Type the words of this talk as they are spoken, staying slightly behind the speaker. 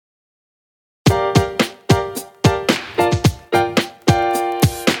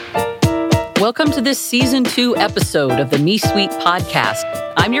Welcome to this Season 2 episode of the Me Suite podcast.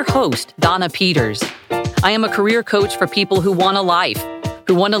 I'm your host, Donna Peters. I am a career coach for people who want a life,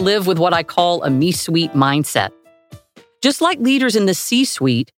 who want to live with what I call a Me Suite mindset. Just like leaders in the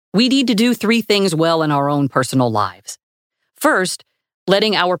C-suite, we need to do 3 things well in our own personal lives. First,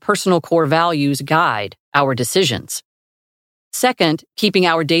 letting our personal core values guide our decisions. Second, keeping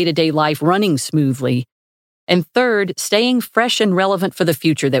our day-to-day life running smoothly. And third, staying fresh and relevant for the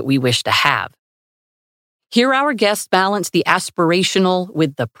future that we wish to have. Here, our guests balance the aspirational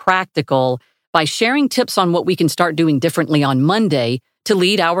with the practical by sharing tips on what we can start doing differently on Monday to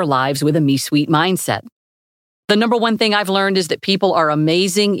lead our lives with a Me Suite mindset. The number one thing I've learned is that people are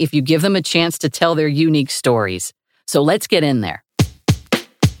amazing if you give them a chance to tell their unique stories. So let's get in there.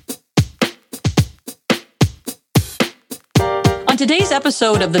 On today's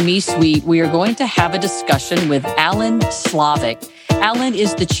episode of the Me Suite, we are going to have a discussion with Alan Slavic. Alan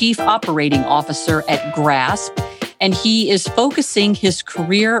is the Chief Operating Officer at Grasp, and he is focusing his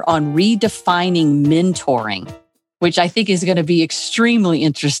career on redefining mentoring, which I think is going to be extremely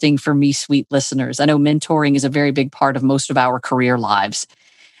interesting for Me Suite listeners. I know mentoring is a very big part of most of our career lives.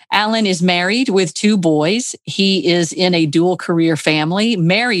 Alan is married with 2 boys. He is in a dual career family,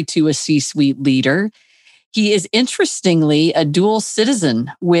 married to a C-suite leader. He is interestingly a dual citizen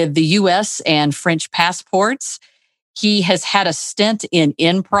with the U.S. and French passports. He has had a stint in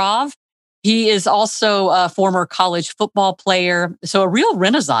improv. He is also a former college football player. So a real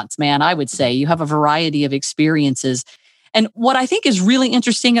renaissance man, I would say. You have a variety of experiences. And what I think is really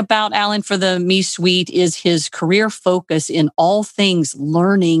interesting about Alan for the Me Suite is his career focus in all things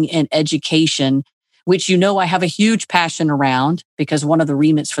learning and education, which you know I have a huge passion around because one of the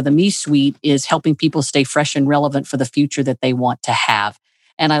remits for the Me Suite is helping people stay fresh and relevant for the future that they want to have.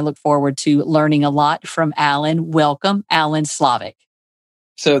 And I look forward to learning a lot from Alan. Welcome, Alan Slavic.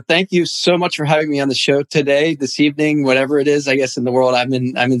 So thank you so much for having me on the show today, this evening, whatever it is, I guess, in the world. I'm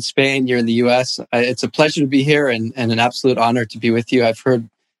in Spain, you're in the US. It's a pleasure to be here and an absolute honor to be with you. I've heard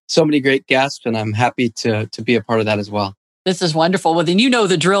so many great guests and I'm happy to be a part of that as well. This is wonderful. Well, then you know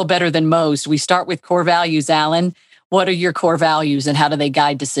the drill better than most. We start with core values, Alan. What are your core values and how do they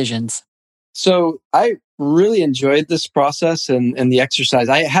guide decisions? So I really enjoyed this process and the exercise.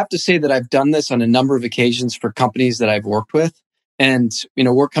 I have to say that I've done this on a number of occasions for companies that I've worked with and,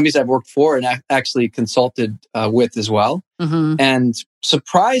 work companies I've worked for and actually consulted with as well. Mm-hmm. And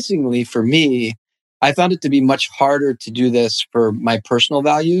surprisingly for me, I found it to be much harder to do this for my personal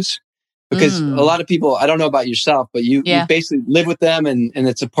values. Because a lot of people, I don't know about yourself, but you basically live with them and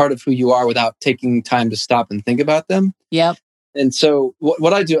it's a part of who you are without taking time to stop and think about them. Yep. And so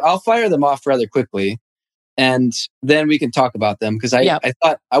what I do, I'll fire them off rather quickly and then we can talk about them. Because I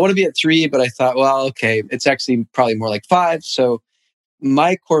thought I want to be at 3, but I thought, well, okay, it's actually probably more like 5. So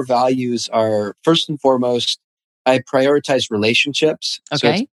my core values are first and foremost, I prioritize relationships. Okay. So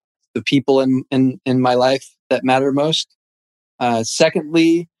it's the people in my life that matter most.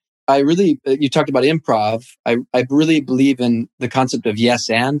 Secondly, you talked about improv. I really believe in the concept of yes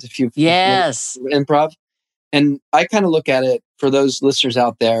and. If you've improv, and I kind of look at it for those listeners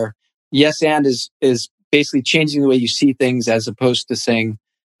out there. Yes and is basically changing the way you see things as opposed to saying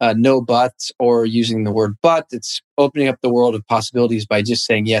no buts or using the word but. It's opening up the world of possibilities by just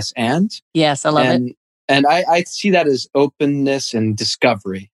saying yes and. Yes, I love it. And I see that as openness and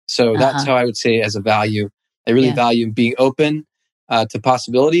discovery. So that's how I would say as a value. I really value being open to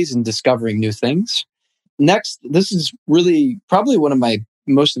possibilities and discovering new things. Next, this is really probably one of my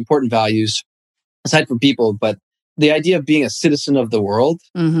most important values, aside from people, but the idea of being a citizen of the world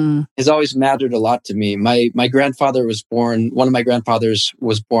has always mattered a lot to me. My grandfather was born, one of my grandfathers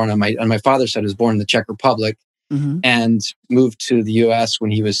was born on my father's side, was born in the Czech Republic and moved to the US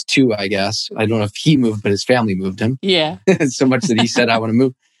when he was 2, I guess. I don't know if he moved, but his family moved him. Yeah. So much that he said, I want to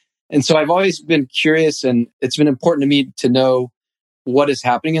move. And so I've always been curious and it's been important to me to know what is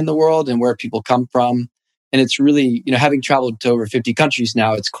happening in the world and where people come from. And it's really, having traveled to over 50 countries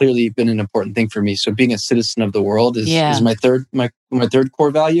now, it's clearly been an important thing for me. So being a citizen of the world is my third core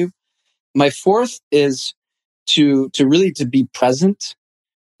value. My fourth is to be present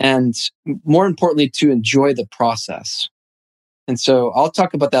and more importantly, to enjoy the process. And so I'll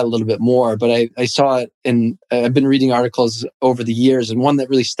talk about that a little bit more, but I saw it I've been reading articles over the years and one that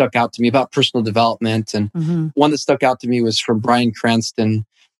really stuck out to me about personal development. And one that stuck out to me was from Bryan Cranston.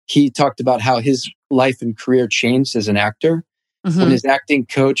 He talked about how his life and career changed as an actor. When his acting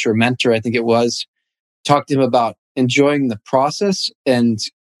coach or mentor, I think it was, talked to him about enjoying the process and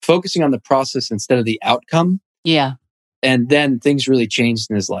focusing on the process instead of the outcome. Yeah. And then things really changed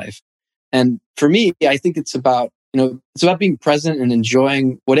in his life. And for me, I think it's about it's about being present and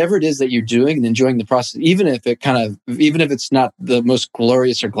enjoying whatever it is that you're doing and enjoying the process, even if it's not the most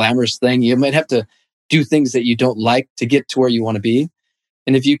glorious or glamorous thing. You might have to do things that you don't like to get to where you want to be.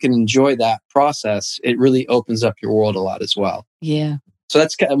 And if you can enjoy that process, it really opens up your world a lot as well. Yeah. So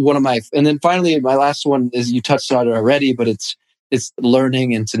that's kind of one of and then finally, my last one is, you touched on it already, but it's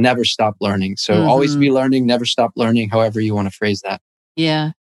learning and to never stop learning. So always be learning, never stop learning, however you want to phrase that.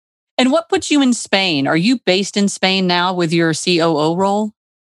 Yeah. And what puts you in Spain? Are you based in Spain now with your COO role?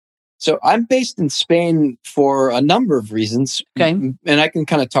 So I'm based in Spain for a number of reasons. Okay. And I can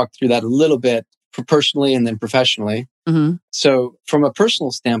kind of talk through that a little bit personally and then professionally. Mm-hmm. So from a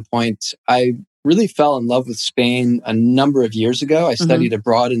personal standpoint, I really fell in love with Spain a number of years ago. I studied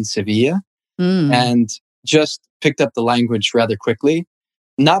abroad in Sevilla and just picked up the language rather quickly.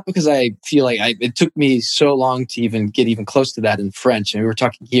 Not because I feel like it took me so long to even get even close to that in French. And we were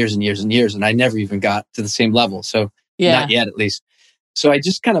talking years and years and years, and I never even got to the same level. So not yet, at least. So I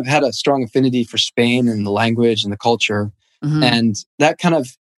just kind of had a strong affinity for Spain and the language and the culture. And that kind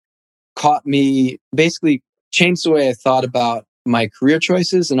of caught me, basically changed the way I thought about my career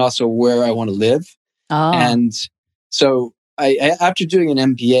choices and also where I want to live. And so I after doing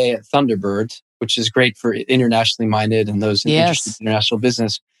an MBA at Thunderbird, which is great for internationally minded and those interested in international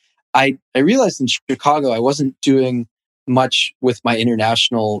business, I realized in Chicago I wasn't doing much with my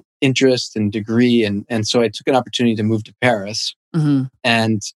international interest and degree, and so I took an opportunity to move to Paris,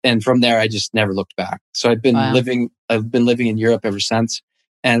 and from there I just never looked back. So I've been living in Europe ever since,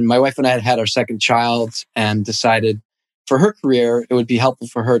 and my wife and I had our second child, and decided for her career it would be helpful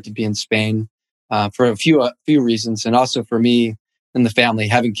for her to be in Spain for a few reasons, and also for me and the family,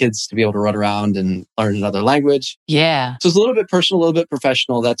 having kids to be able to run around and learn another language. Yeah. So it's a little bit personal, a little bit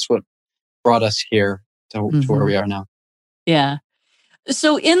professional. That's what brought us here to where we are now. Yeah.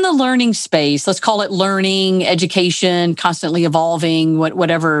 So in the learning space, let's call it learning, education, constantly evolving,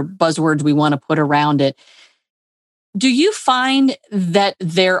 whatever buzzwords we want to put around it. Do you find that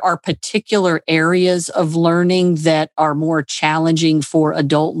there are particular areas of learning that are more challenging for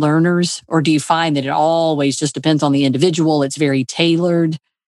adult learners? Or do you find that it always just depends on the individual? It's very tailored.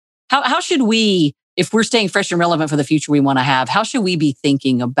 How should we, if we're staying fresh and relevant for the future we want to have, how should we be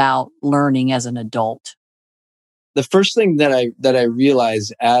thinking about learning as an adult? The first thing that I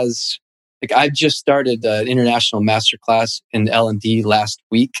realized I just started an international masterclass in L&D last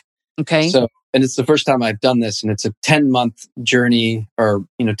week. Okay. So, and it's the first time I've done this, and it's a 10-month journey or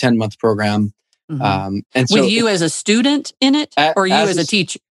 10-month program. And so, with you as a student in it, or you as a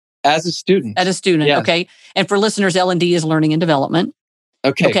teacher? As a student. As a student, yes. Okay. And for listeners, L&D is learning and development.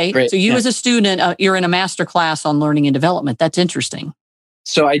 Okay, great. So you as a student, you're in a master class on learning and development. That's interesting.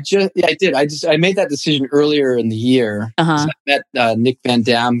 So I did. I made that decision earlier in the year. So I met Nick Van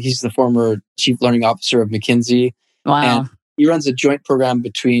Dam. He's the former chief learning officer of McKinsey. Wow. And he runs a joint program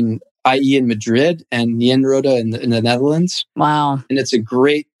between IE in Madrid and Nienrode in the Netherlands. Wow. And it's a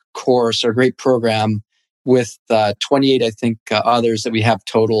great course or great program with 28, I think, others that we have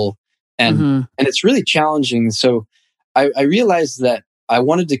total. And it's really challenging. So I realized that I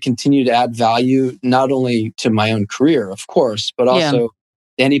wanted to continue to add value, not only to my own career, of course, but also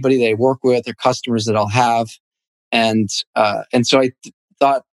anybody that I work with or customers that I'll have. And so I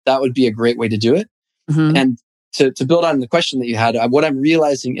thought that would be a great way to do it. And to build on the question that you had, what I'm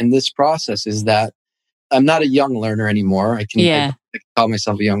realizing in this process is that I'm not a young learner anymore. I can call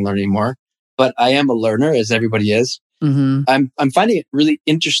myself a young learner anymore, but I am a learner, as everybody is. I'm finding it really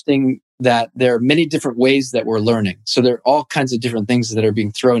interesting that there are many different ways that we're learning. So there are all kinds of different things that are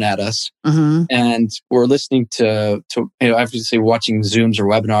being thrown at us. And we're listening to obviously watching Zooms or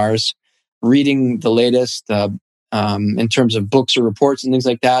webinars, reading the latest in terms of books or reports and things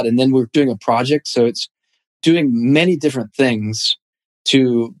like that. And then we're doing a project. So it's doing many different things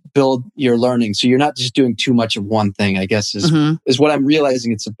to build your learning. So you're not just doing too much of one thing, I guess, is what I'm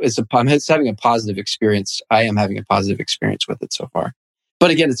realizing. I'm having a positive experience. I am having a positive experience with it so far. But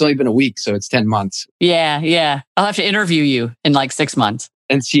again, it's only been a week, so it's 10 months. Yeah. I'll have to interview you in like 6 months.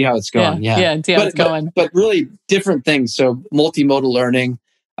 And see how it's going. Yeah, and see how it's going. But really different things. So multimodal learning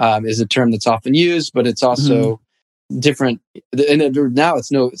is a term that's often used, but it's also different. And now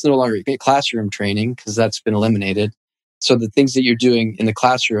it's no longer classroom training because that's been eliminated. So the things that you're doing in the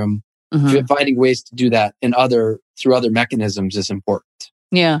classroom, finding ways to do that through other mechanisms is important.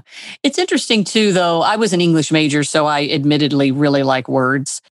 Yeah. It's interesting too, though. I was an English major, so I admittedly really like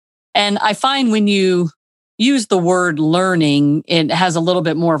words. And I find when you use the word learning, it has a little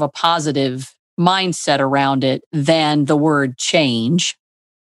bit more of a positive mindset around it than the word change.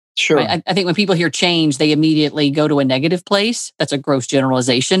 Sure. Right? I think when people hear change, they immediately go to a negative place. That's a gross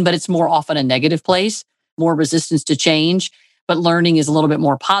generalization, but it's more often a negative place. more resistance to change, but learning is a little bit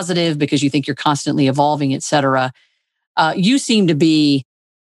more positive because you think you're constantly evolving, et cetera. You seem to be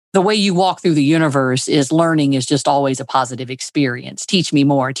the way you walk through the universe is learning is just always a positive experience. Teach me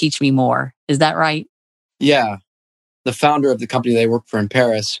more, teach me more. Is that right? Yeah. The founder of the company that I work for in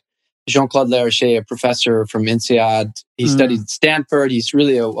Paris, Jean-Claude Larache, a professor from INSEAD. He studied at Stanford. He's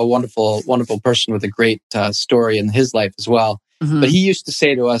really a wonderful, wonderful person with a great story in his life as well. But he used to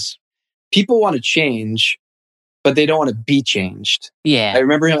say to us, people want to change, but they don't want to be changed. Yeah. I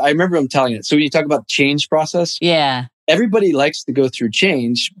remember him telling it. So when you talk about the change process, Yeah. everybody likes to go through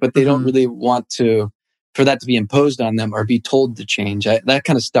change, but they don't really want for that to be imposed on them or be told to change. That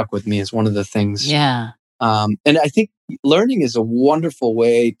kind of stuck with me as one of the things. Yeah. And I think learning is a wonderful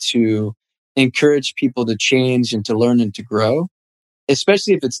way to encourage people to change and to learn and to grow,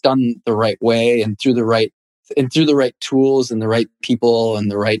 especially if it's done the right way and through the right tools and the right people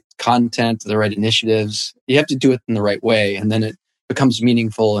and the right content, the right initiatives. You have to do it in the right way, and then it becomes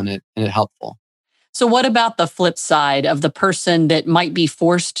meaningful and it helpful. So what about the flip side of the person that might be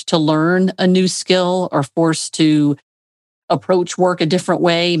forced to learn a new skill or forced to approach work a different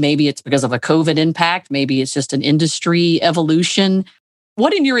way? Maybe it's because of a COVID impact. Maybe it's just an industry evolution.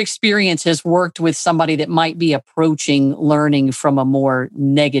 What in your experience has worked with somebody that might be approaching learning from a more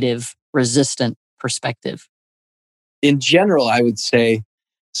negative, resistant perspective? In general, I would say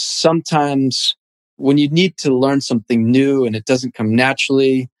sometimes when you need to learn something new and it doesn't come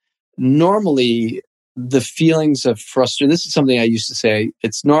naturally, normally the feelings of frustration, this is something I used to say,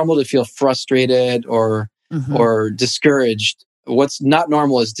 it's normal to feel frustrated or discouraged. What's not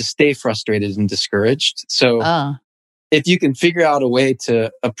normal is to stay frustrated and discouraged. So if you can figure out a way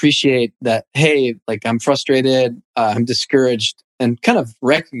to appreciate that, hey, like I'm frustrated, I'm discouraged, and kind of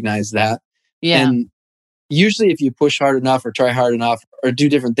recognize that. Yeah. And usually if you push hard enough or try hard enough or do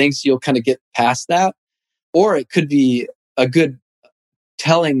different things, you'll kind of get past that. Or it could be a good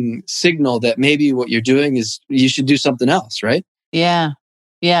telling signal that maybe what you're doing is you should do something else, right? Yeah.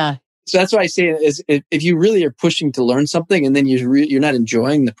 Yeah. So that's why I say is if you really are pushing to learn something and then you're not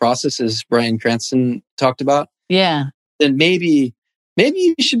enjoying the process, as Bryan Cranston talked about, Yeah. then maybe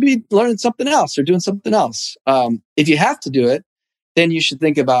you should be learning something else or doing something else. If you have to do it, then you should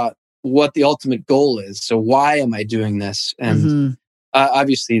think about what the ultimate goal is. So why am I doing this? And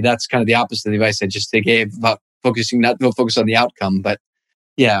obviously, that's kind of the opposite of the advice I just gave about don't focus on the outcome. But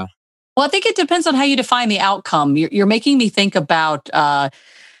yeah. Well, I think it depends on how you define the outcome. You're making me think about,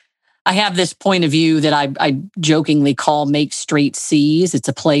 I have this point of view that I jokingly call make straight C's. It's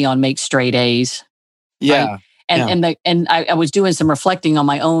a play on make straight A's. Yeah. Right? And I was doing some reflecting on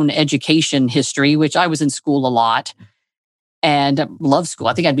my own education history, which I was in school a lot and love school.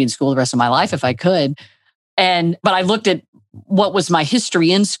 I think I'd be in school the rest of my life if I could. But I looked at what was my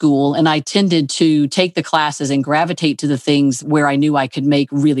history in school, and I tended to take the classes and gravitate to the things where I knew I could make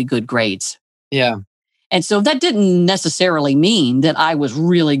really good grades. Yeah. And so that didn't necessarily mean that I was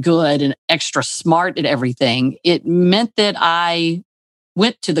really good and extra smart at everything. It meant that I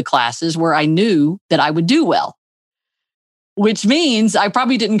went to the classes where I knew that I would do well, which means I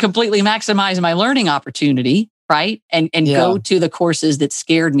probably didn't completely maximize my learning opportunity, right? And go to the courses that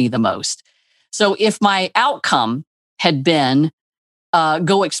scared me the most. So if my outcome had been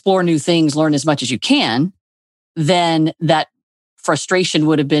go explore new things, learn as much as you can, then that frustration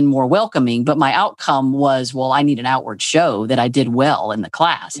would have been more welcoming. But my outcome was, well, I need an outward show that I did well in the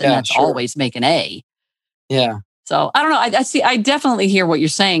class. And that's always make an A. Yeah. So I don't know. I definitely hear what you're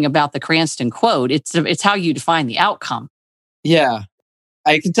saying about the Cranston quote. It's how you define the outcome. Yeah.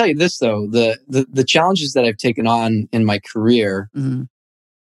 I can tell you this though, the challenges that I've taken on in my career,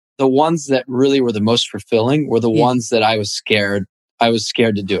 the ones that really were the most fulfilling were the ones that I was scared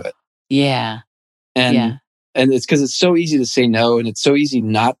to do it. Yeah. And it's because it's so easy to say no, and it's so easy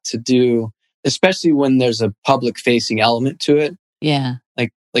not to do, especially when there's a public facing element to it. Yeah.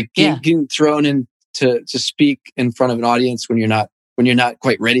 Like getting thrown in to speak in front of an audience when you're not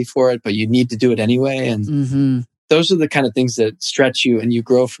quite ready for it, but you need to do it anyway. And those are the kind of things that stretch you and you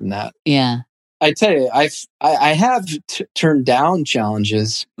grow from that. Yeah. I tell you, I have turned down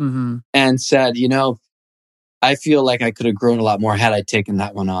challenges and said, I feel like I could have grown a lot more had I taken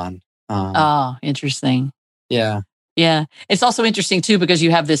that one on. Interesting. Yeah. Yeah. It's also interesting too, because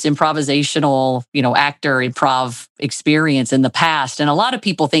you have this improvisational, actor improv experience in the past. And a lot of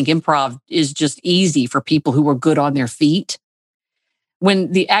people think improv is just easy for people who are good on their feet,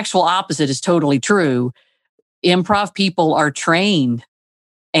 when the actual opposite is totally true. Improv people are trained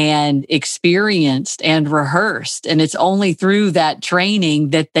and experienced and rehearsed. And it's only through that training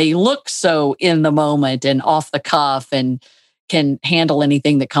that they look so in the moment and off the cuff and can handle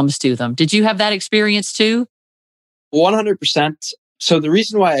anything that comes to them. Did you have that experience too? 100%. So the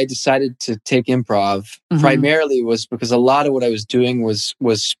reason why I decided to take improv primarily was because a lot of what I was doing was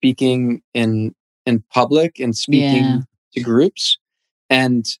speaking in public and speaking to groups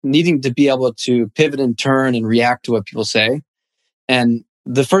and needing to be able to pivot and turn and react to what people say. And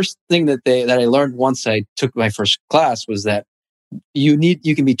the first thing that I learned once I took my first class was that you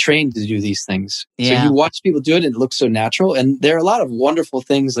can be trained to do these things. So you watch people do it and it looks so natural. And there are a lot of wonderful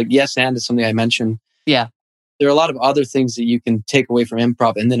things like yes and is something I mentioned. Yeah. There are a lot of other things that you can take away from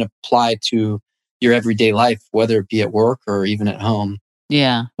improv and then apply to your everyday life, whether it be at work or even at home.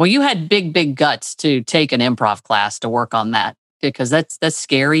 Yeah. Well, you had big guts to take an improv class to work on that because that's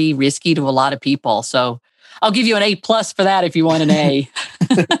scary, risky to a lot of people. So I'll give you an A+ for that if you want an A.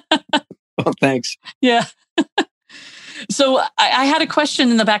 Well, thanks. Yeah. So I had a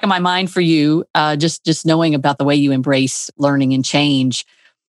question in the back of my mind for you, just knowing about the way you embrace learning and change.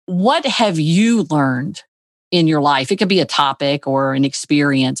 What have you learned in your life? It could be a topic or an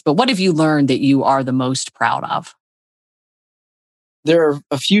experience, but what have you learned that you are the most proud of? There are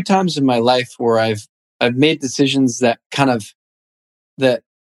a few times in my life where I've made decisions that that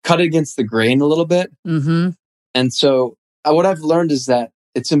cut against the grain a little bit. Mm-hmm. And so what I've learned is that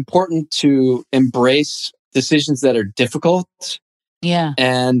it's important to embrace decisions that are difficult. Yeah.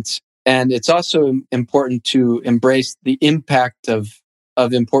 And it's also important to embrace the impact of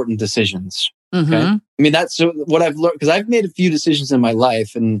important decisions. Mm-hmm. Okay. I mean, that's what I've learned because I've made a few decisions in my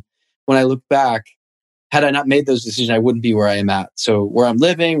life. And when I look back, had I not made those decisions, I wouldn't be where I am at. So where I'm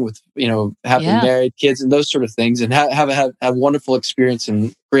living with, happily married, kids and those sort of things and have wonderful experience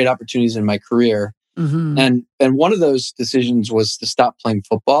and great opportunities in my career. Mm-hmm. And one of those decisions was to stop playing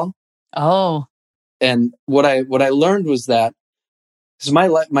football. Oh. And what I learned was that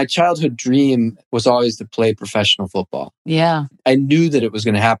because my childhood dream was always to play professional football. Yeah. I knew that it was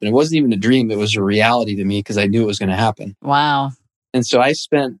going to happen. It wasn't even a dream. It was a reality to me because I knew it was going to happen. Wow. And so I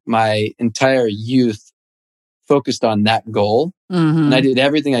spent my entire youth focused on that goal. Mm-hmm. And I did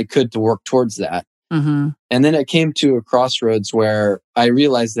everything I could to work towards that. Mm-hmm. And then it came to a crossroads where I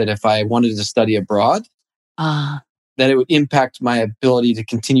realized that if I wanted to study abroad, that it would impact my ability to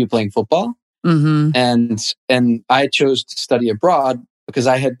continue playing football. Mm-hmm. And I chose to study abroad because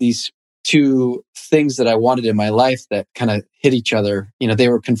I had these two things that I wanted in my life that kind of hit each other. They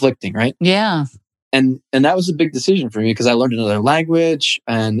were conflicting, right? Yeah. And that was a big decision for me because I learned another language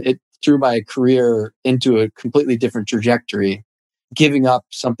and it threw my career into a completely different trajectory, giving up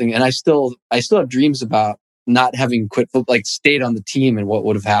something. And I still have dreams about not having quit football, like stayed on the team and what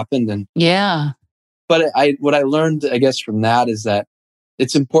would have happened. And but what I learned, I guess, from that is that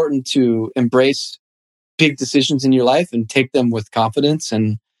it's important to embrace big decisions in your life and take them with confidence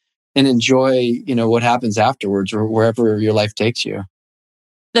and enjoy, what happens afterwards or wherever your life takes you.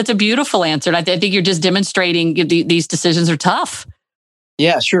 That's a beautiful answer. And I think you're just demonstrating these decisions are tough.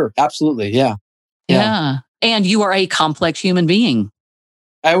 Yeah, sure. Absolutely. Yeah. And you are a complex human being.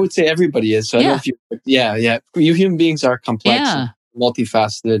 I would say everybody is. So I don't know if you human beings are complex, and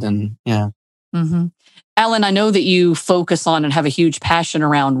multifaceted and Mm-hmm. Alan, I know that you focus on and have a huge passion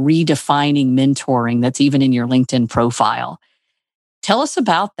around redefining mentoring. That's even in your LinkedIn profile. Tell us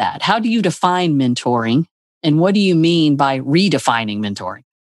about that. How do you define mentoring? And what do you mean by redefining mentoring?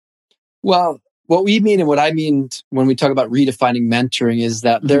 Well, what we mean and what I mean when we talk about redefining mentoring is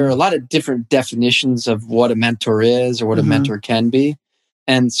that there are a lot of different definitions of what a mentor is or what a mentor can be.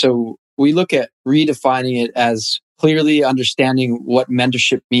 And so we look at redefining it as clearly understanding what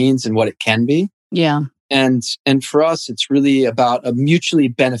mentorship means and what it can be. Yeah. And for us, it's really about a mutually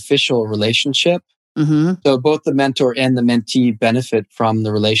beneficial relationship. Mm-hmm. So both the mentor and the mentee benefit from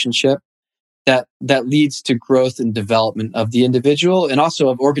the relationship that leads to growth and development of the individual and also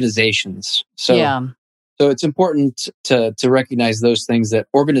of organizations. So it's important to recognize those things that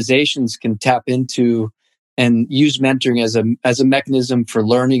organizations can tap into and use mentoring as a mechanism for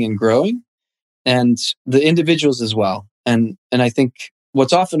learning and growing, and the individuals as well. And I think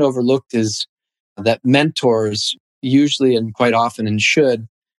what's often overlooked is that mentors usually and quite often and should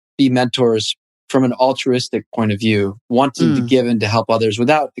be mentors from an altruistic point of view, wanting to give and to help others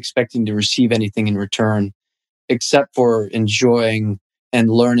without expecting to receive anything in return, except for enjoying and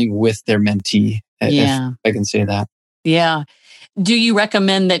learning with their mentee, if I can say that. Yeah. Do you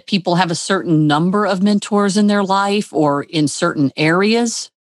recommend that people have a certain number of mentors in their life or in certain areas?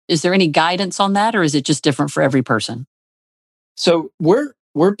 Is there any guidance on that, or is it just different for every person? So we're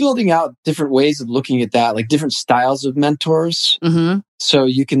building out different ways of looking at that, like different styles of mentors. Mm-hmm. So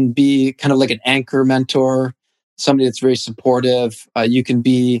you can be kind of like an anchor mentor, somebody that's very supportive. You can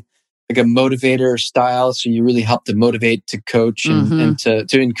be like a motivator style. So you really help to motivate, to coach, and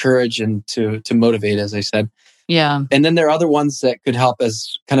to encourage and to motivate, as I said. Yeah. And then there are other ones that could help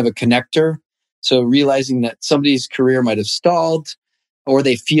as kind of a connector. So realizing that somebody's career might have stalled, or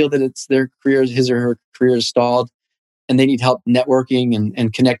they feel that it's their career, his or her career is stalled, and they need help networking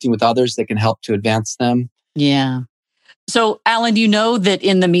and connecting with others that can help to advance them. Yeah. So, Alan, you know that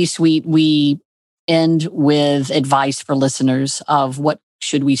in the Me Suite, we end with advice for listeners of what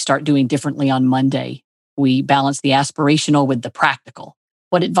should we start doing differently on Monday. We balance the aspirational with the practical.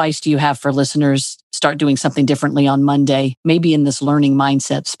 What advice do you have for listeners start doing something differently on Monday, maybe in this learning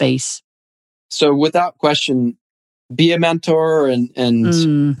mindset space? So without question, be a mentor and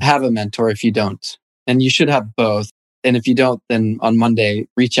have a mentor if you don't. And you should have both. And if you don't, then on Monday,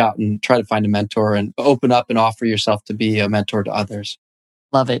 reach out and try to find a mentor and open up and offer yourself to be a mentor to others.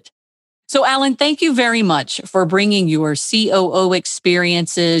 Love it. So, Alan, thank you very much for bringing your COO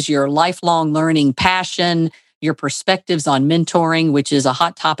experiences, your lifelong learning passion, your perspectives on mentoring, which is a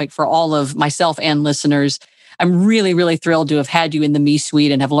hot topic for all of myself and listeners. I'm really, really thrilled to have had you in the Me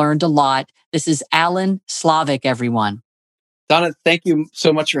Suite and have learned a lot. This is Alan Slavik, everyone. Donna, thank you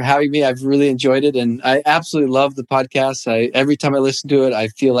so much for having me. I've really enjoyed it. And I absolutely love the podcast. Every time I listen to it, I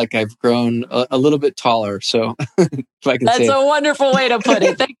feel like I've grown a little bit taller. So if I can say That's a wonderful way to put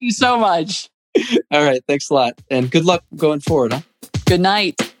it. Thank you so much. All right. Thanks a lot. And good luck going forward. Huh? Good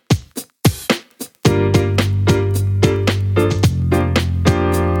night.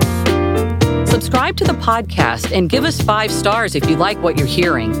 Subscribe to the podcast and give us 5 stars if you like what you're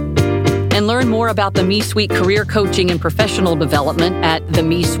hearing. And learn more about the Me Suite career coaching and professional development at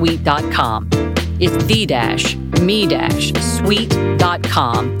themesuite.com. It's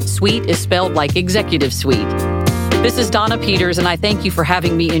the-me-suite.com. Suite is spelled like executive suite. This is Donna Peters, and I thank you for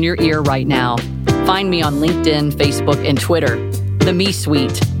having me in your ear right now. Find me on LinkedIn, Facebook, and Twitter. The Me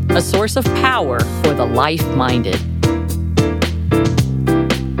Suite, a source of power for the life-minded.